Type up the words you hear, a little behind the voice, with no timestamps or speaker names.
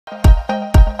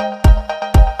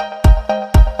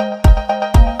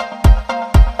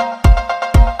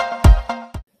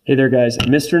Hey there guys,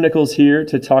 Mr. Nichols here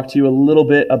to talk to you a little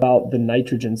bit about the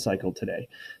nitrogen cycle today.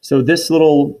 So this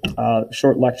little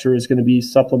short lecture is going to be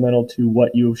supplemental to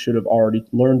what you should have already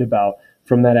learned about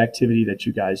from that activity that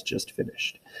you guys just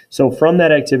finished. So from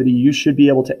that activity, you should be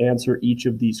able to answer each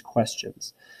of these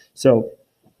questions. So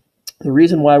the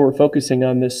reason why we're focusing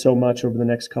on this so much over the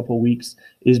next couple of weeks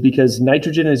is because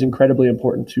nitrogen is incredibly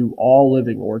important to all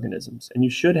living organisms, and you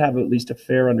should have at least a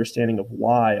fair understanding of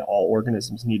why all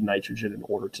organisms need nitrogen in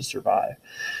order to survive.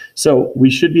 So we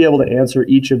should be able to answer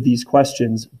each of these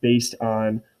questions based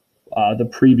on the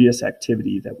previous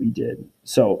activity that we did.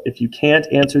 So if you can't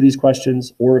answer these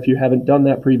questions, or if you haven't done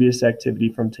that previous activity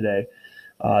from today,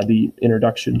 the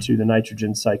introduction to the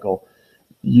nitrogen cycle,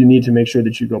 you need to make sure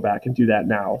that you go back and do that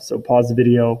now. So pause the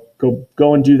video,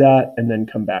 go and do that, and then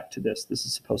come back to this. This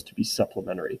is supposed to be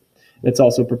supplementary. It's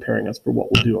also preparing us for what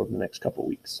we'll do over the next couple of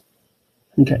weeks.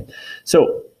 Okay,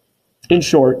 so in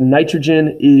short,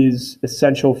 nitrogen is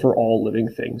essential for all living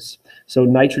things. So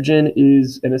nitrogen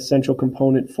is an essential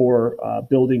component for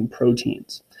building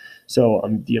proteins. So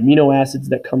the amino acids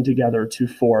that come together to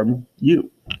form you.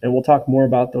 And we'll talk more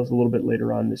about those a little bit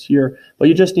later on this year, but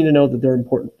you just need to know that they're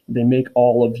important. They make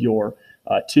all of your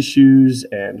tissues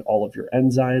and all of your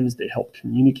enzymes. They help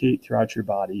communicate throughout your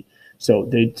body. So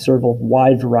they serve a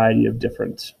wide variety of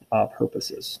different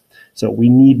purposes. So we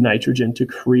need nitrogen to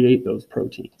create those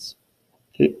proteins.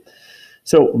 Okay.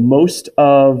 So most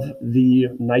of the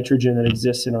nitrogen that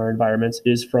exists in our environments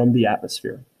is from the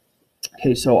atmosphere.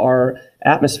 Okay, so our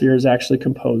atmosphere is actually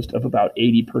composed of about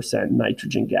 80%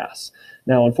 nitrogen gas.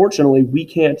 Now, unfortunately, we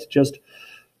can't just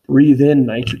breathe in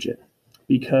nitrogen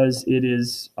because it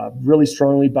is really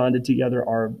strongly bonded together.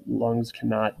 Our lungs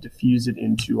cannot diffuse it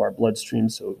into our bloodstream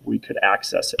so we could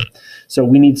access it. So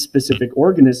we need specific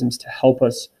organisms to help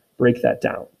us break that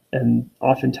down. And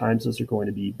oftentimes those are going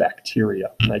to be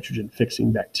bacteria,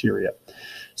 nitrogen-fixing bacteria.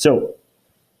 So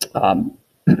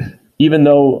even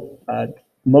though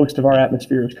most of our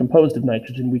atmosphere is composed of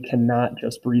nitrogen, we cannot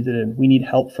just breathe it in. We need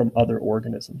help from other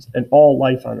organisms, and all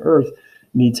life on Earth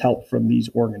needs help from these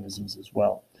organisms as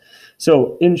well.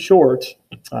 So in short,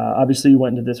 obviously you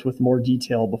went into this with more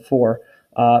detail before,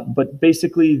 but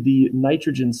basically the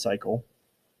nitrogen cycle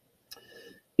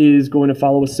is going to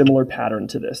follow a similar pattern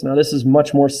to this. Now, this is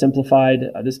much more simplified.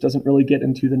 This doesn't really get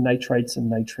into the nitrites and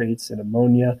nitrates and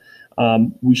ammonia.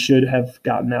 We should have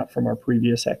gotten that from our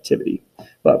previous activity.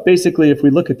 But basically, if we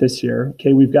look at this here,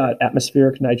 okay, we've got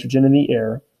atmospheric nitrogen in the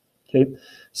air. Okay,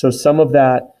 so some of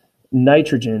that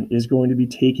nitrogen is going to be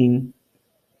taken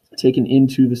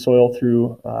into the soil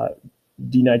through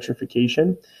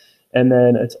denitrification. And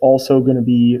then it's also going to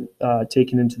be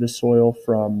taken into the soil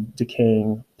from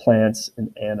decaying plants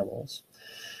and animals.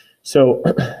 So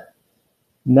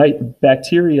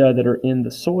bacteria that are in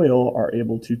the soil are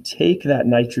able to take that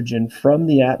nitrogen from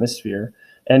the atmosphere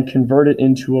and convert it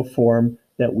into a form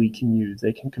that we can use.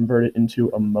 They can convert it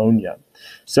into ammonia.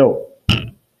 So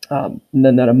and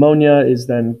then that ammonia is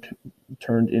then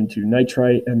turned into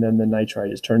nitrite, and then the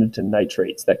nitrite is turned into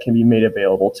nitrates that can be made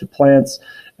available to plants,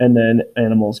 and then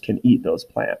animals can eat those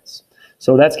plants.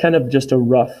 So that's kind of just a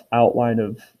rough outline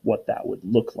of what that would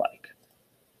look like.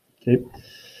 Okay,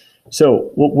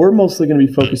 so what we're mostly going to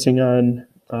be focusing on,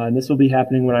 and this will be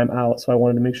happening when I'm out, so I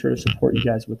wanted to make sure to support you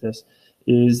guys with this,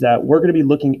 is that we're going to be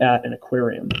looking at an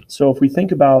aquarium. So if we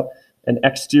think about an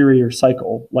exterior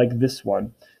cycle like this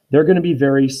one, they're going to be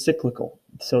very cyclical.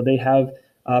 So they have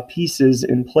pieces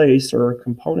in place or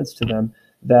components to them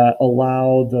that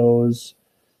allow those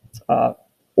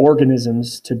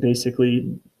organisms to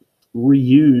basically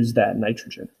reuse that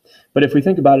nitrogen. But if we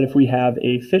think about it, if we have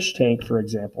a fish tank, for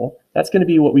example, that's going to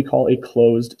be what we call a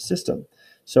closed system.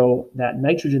 So that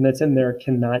nitrogen that's in there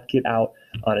cannot get out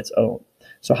on its own.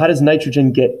 So how does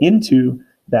nitrogen get into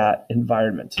that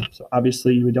environment? So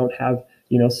obviously we don't have,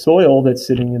 soil that's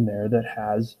sitting in there that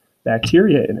has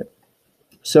bacteria in it.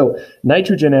 So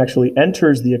nitrogen actually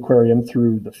enters the aquarium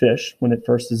through the fish when it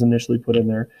first is initially put in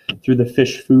there, through the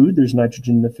fish food, there's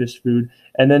nitrogen in the fish food,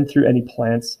 and then through any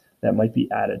plants that might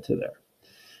be added to there.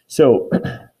 So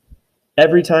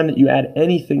every time that you add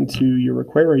anything to your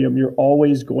aquarium, you're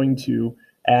always going to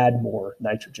add more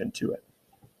nitrogen to it.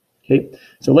 Okay,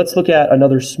 so let's look at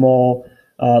another small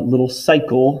little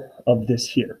cycle of this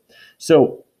here.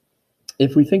 So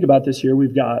if we think about this here,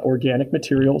 we've got organic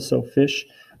material, so fish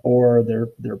or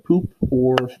their poop,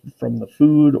 or from the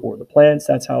food or the plants,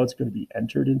 that's how it's going to be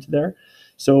entered into there.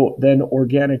 So then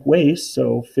organic waste,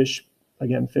 so fish,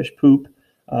 again, fish poop,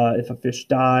 if a fish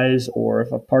dies or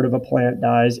if a part of a plant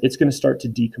dies, it's going to start to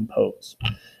decompose.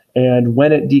 And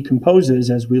when it decomposes,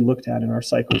 as we looked at in our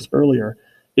cycles earlier,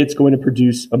 it's going to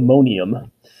produce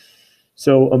ammonium.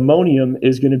 So ammonium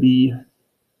is going to be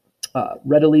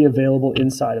readily available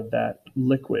inside of that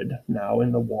liquid now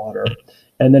in the water.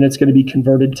 And then it's going to be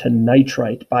converted to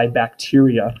nitrite by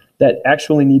bacteria that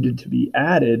actually needed to be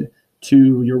added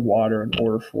to your water in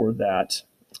order for that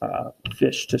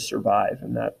fish to survive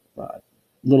and that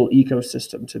little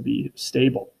ecosystem to be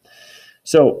stable.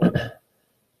 So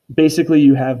basically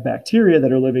you have bacteria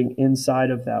that are living inside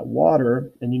of that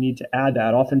water, and you need to add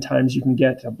that. Oftentimes you can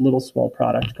get a little small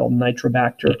product called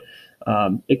Nitrobacter.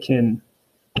 It can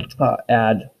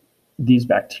add these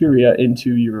bacteria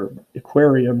into your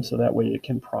aquarium so that way it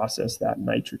can process that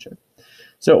nitrogen.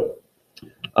 So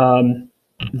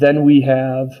then we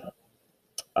have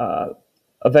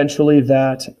eventually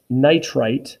that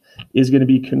nitrite is going to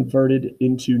be converted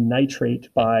into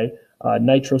nitrate by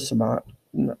Nitrosomonas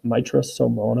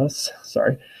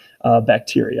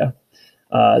bacteria.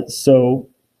 So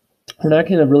we're not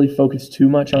going to really focus too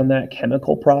much on that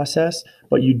chemical process,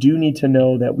 but you do need to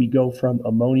know that we go from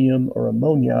ammonium or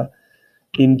ammonia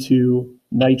into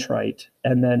nitrite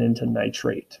and then into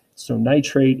nitrate. So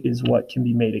nitrate is what can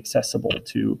be made accessible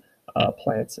to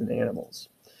plants and animals.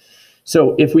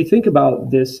 So if we think about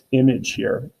this image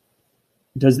here,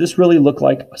 does this really look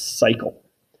like a cycle?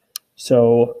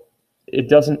 So it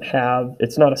doesn't have,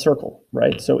 it's not a circle,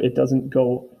 right? So it doesn't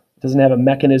have a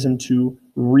mechanism to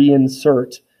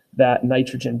reinsert that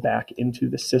nitrogen back into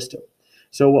the system.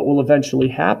 So what will eventually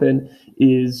happen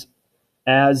is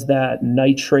as that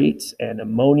nitrates and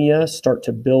ammonia start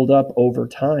to build up over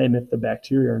time, if the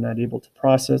bacteria are not able to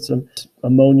process them,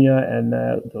 ammonia and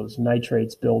those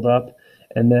nitrates build up,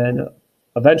 and then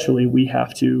eventually we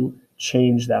have to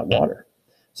change that water.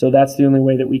 So that's the only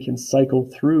way that we can cycle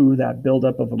through that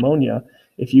buildup of ammonia.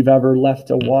 If you've ever left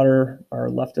a water or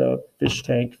left a fish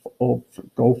tank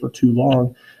go for too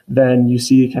long, then you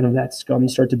see kind of that scum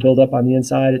start to build up on the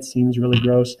inside. It seems really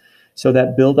gross. So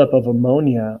that buildup of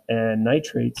ammonia and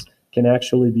nitrates can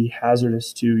actually be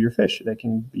hazardous to your fish. They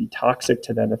can be toxic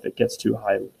to them if it gets too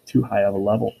high of a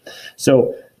level.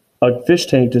 So a fish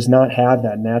tank does not have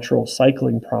that natural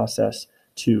cycling process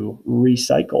to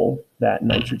recycle that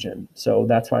nitrogen. So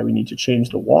that's why we need to change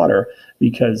the water,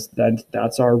 because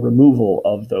that's our removal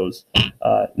of those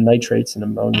nitrates and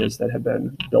ammonias that have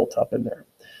been built up in there.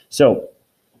 So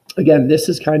again, this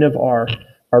is kind of our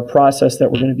process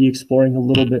that we're going to be exploring a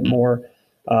little bit more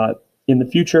in the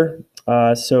future.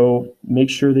 So make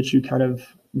sure that you kind of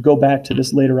go back to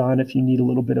this later on if you need a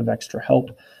little bit of extra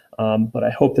help. But I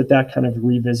hope that kind of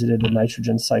revisited the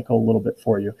nitrogen cycle a little bit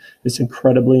for you. This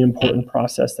incredibly important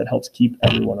process that helps keep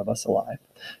every one of us alive.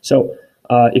 So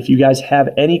if you guys have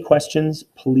any questions,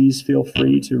 please feel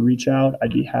free to reach out.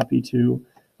 I'd be happy to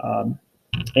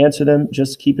answer them.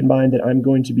 Just keep in mind that I'm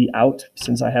going to be out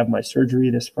since I have my surgery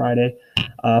this Friday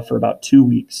for about 2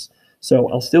 weeks. So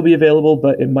I'll still be available,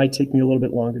 but it might take me a little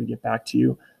bit longer to get back to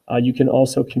you. You can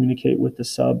also communicate with the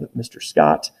sub, Mr.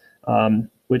 Scott,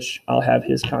 which I'll have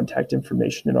his contact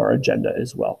information in our agenda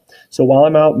as well. So while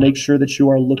I'm out, make sure that you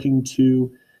are looking to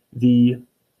the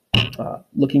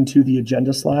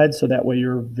agenda slide, so that way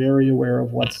you're very aware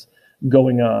of what's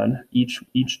going on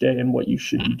each day and what you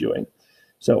should be doing.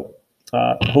 So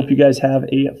hope you guys have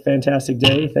a fantastic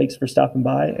day. Thanks for stopping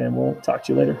by, and we'll talk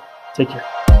to you later. Take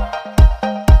care.